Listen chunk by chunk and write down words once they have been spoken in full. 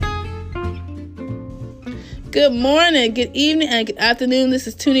Good morning, good evening, and good afternoon. This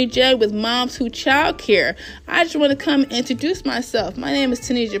is Tunisia J with Moms Who Childcare. I just want to come and introduce myself. My name is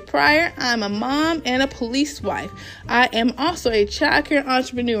Tunisia Pryor. I'm a mom and a police wife. I am also a childcare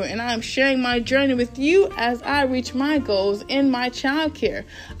entrepreneur, and I am sharing my journey with you as I reach my goals in my childcare.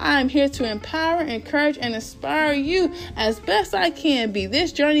 I am here to empower, encourage, and inspire you as best I can be.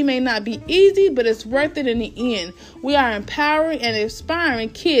 This journey may not be easy, but it's worth it in the end. We are empowering and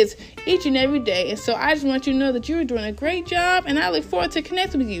inspiring kids each and every day, and so I just want you to know that you're doing a great job, and I look forward to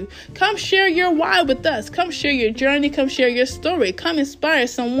connecting with you. Come share your why with us. Come share your journey. Come share your story. Come inspire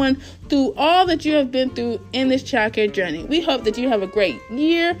someone through all that you have been through in this childcare journey. We hope that you have a great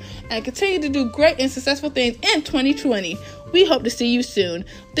year and continue to do great and successful things in 2020. We hope to see you soon.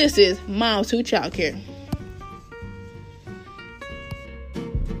 This is Moms Who Childcare.